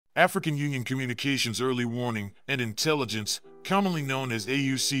African Union Communications Early Warning and Intelligence, commonly known as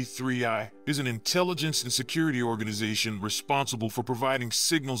AUC3I, is an intelligence and security organization responsible for providing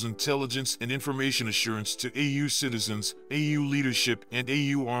signals intelligence and information assurance to AU citizens, AU leadership, and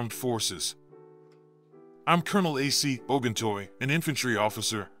AU armed forces. I'm Colonel A.C. Oguntoye, an infantry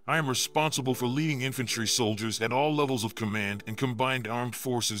officer. I am responsible for leading infantry soldiers at all levels of command and combined armed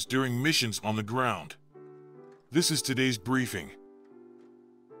forces during missions on the ground. This is today's briefing.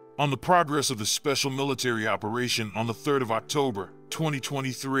 On the progress of the special military operation on the 3rd of October,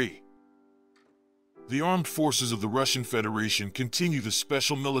 2023. The armed forces of the Russian Federation continue the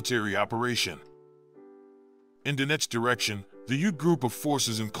special military operation. In Donetsk direction, the U group of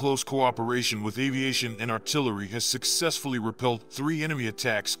forces in close cooperation with aviation and artillery has successfully repelled 3 enemy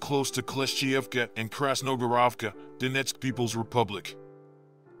attacks close to Kleshchievka and Krasnogorovka, Donetsk People's Republic.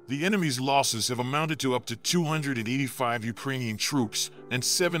 The enemy's losses have amounted to up to 285 Ukrainian troops and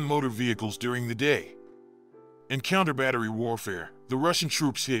 7 motor vehicles during the day. In counter-battery warfare, the Russian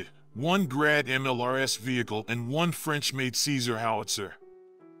troops hit 1 Grad MLRS vehicle and 1 French-made Caesar howitzer.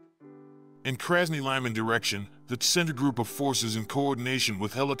 In Krasny-Lyman direction, the center group of forces in coordination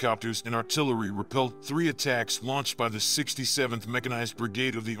with helicopters and artillery repelled 3 attacks launched by the 67th Mechanized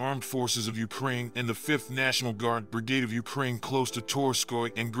Brigade of the Armed Forces of Ukraine and the 5th National Guard Brigade of Ukraine close to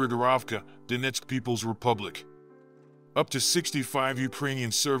Torskoy and Grigorovka, Donetsk People's Republic. Up to 65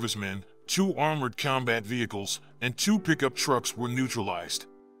 Ukrainian servicemen, 2 armored combat vehicles, and 2 pickup trucks were neutralized.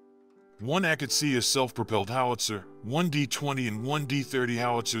 1 AUC3I self-propelled howitzer, 1 D-20 and 1 D-30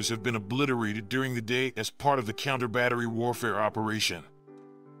 howitzers have been obliterated during the day as part of the counter-battery warfare operation.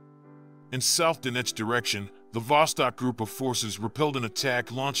 In South Donetsk direction, the Vostok group of forces repelled an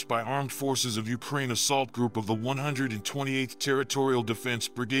attack launched by Armed Forces of Ukraine assault group of the 128th Territorial Defense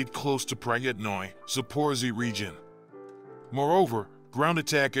Brigade close to Pryetnoye, Zaporizhzhia region. Moreover, ground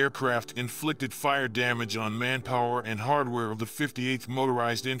attack aircraft inflicted fire damage on manpower and hardware of the 58th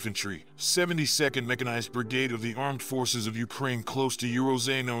Motorized Infantry, 72nd Mechanized Brigade of the Armed Forces of Ukraine close to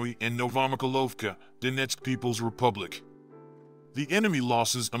Urozhanoye and Novomykolovka, Donetsk People's Republic. The enemy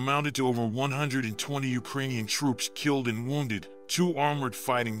losses amounted to over 120 Ukrainian troops killed and wounded, 2 armored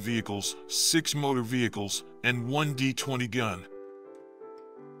fighting vehicles, 6 motor vehicles, and 1 D-20 gun.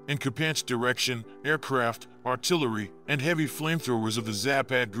 In Kupiansk direction, aircraft, artillery, and heavy flamethrowers of the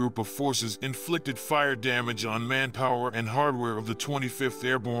Zapad group of forces inflicted fire damage on manpower and hardware of the 25th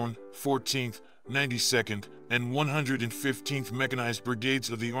Airborne, 14th, 92nd, and 115th Mechanized Brigades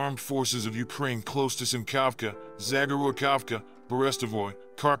of the Armed Forces of Ukraine close to Simkavka, Zagorodkavka, Berestovoy,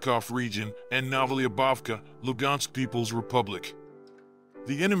 Kharkov region, and Novolyubovka, Lugansk People's Republic.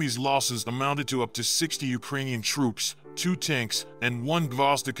 The enemy's losses amounted to up to 60 Ukrainian troops, 2 tanks, and 1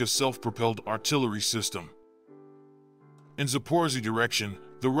 Gvozdika self-propelled artillery system. In Zaporizhzhia direction,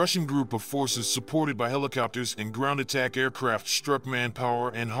 the Russian group of forces supported by helicopters and ground attack aircraft struck manpower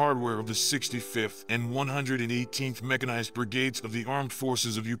and hardware of the 65th and 118th Mechanized Brigades of the Armed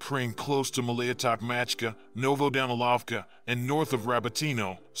Forces of Ukraine close to Malaya Tokmachka, Novodanilovka, and north of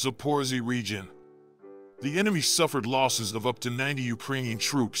Rabatino, Zaporizhzhia region. The enemy suffered losses of up to 90 Ukrainian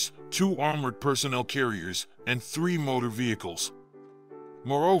troops, 2 armored personnel carriers, and 3 motor vehicles.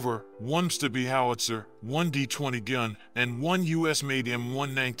 Moreover, 1 Stubby howitzer, 1 D-20 gun, and 1 U.S.-made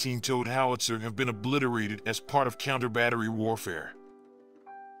M119 towed howitzer have been obliterated as part of counter-battery warfare.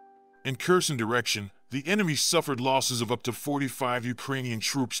 In Kherson direction, the enemy suffered losses of up to 45 Ukrainian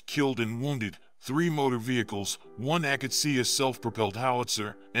troops killed and wounded, 3 motor vehicles, 1 AUC3I self-propelled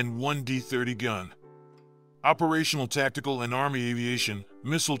howitzer, and 1 D-30 gun. Operational tactical and army aviation,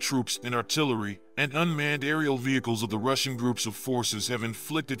 missile troops and artillery, and unmanned aerial vehicles of the Russian groups of forces have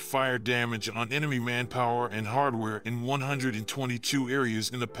inflicted fire damage on enemy manpower and hardware in 122 areas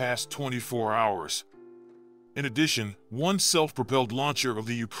in the past 24 hours. In addition, 1 self-propelled launcher of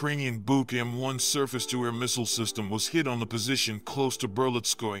the Ukrainian Buk M1 surface-to-air missile system was hit on the position close to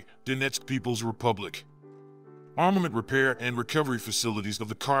Berlitskoy, Donetsk People's Republic. Armament repair and recovery facilities of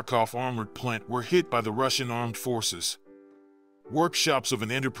the Kharkov armored plant were hit by the Russian armed forces. Workshops of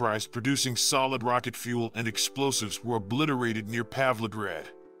an enterprise producing solid rocket fuel and explosives were obliterated near Pavlograd.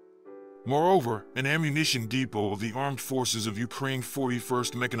 Moreover, an ammunition depot of the Armed Forces of Ukraine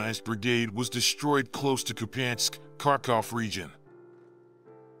 41st Mechanized Brigade was destroyed close to Kupiansk, Kharkov region.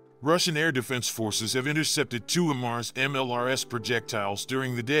 Russian air defense forces have intercepted 2 MLRS projectiles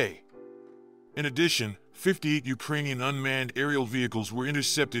during the day. In addition, 58 Ukrainian unmanned aerial vehicles were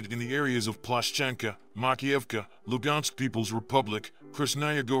intercepted in the areas of Ploshchanka, Makievka, Lugansk People's Republic,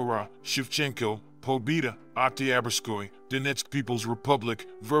 Krasnaya Gora, Shevchenko, Pobeda, Oktyabrskoy, Donetsk People's Republic,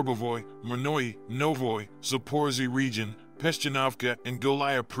 Verbovoy, Murnoy, Novoy, Zaporizhzhia region, Peshchanovka, and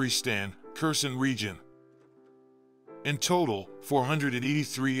Golaya Pristan, Kherson region. In total,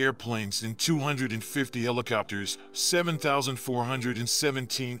 483 airplanes and 250 helicopters,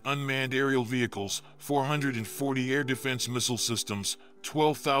 7,417 unmanned aerial vehicles, 440 air defense missile systems,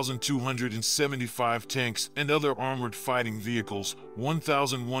 12,275 tanks and other armored fighting vehicles,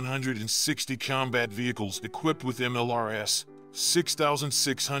 1,160 combat vehicles equipped with MLRS,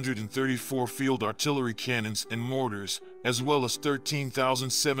 6,634 field artillery cannons and mortars, as well as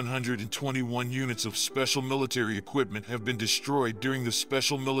 13,721 units of special military equipment have been destroyed during the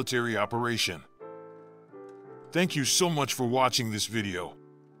special military operation. Thank you so much for watching this video.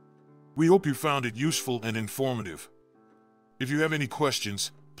 We hope you found it useful and informative. If you have any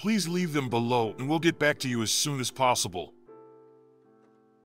questions, please leave them below and we'll get back to you as soon as possible.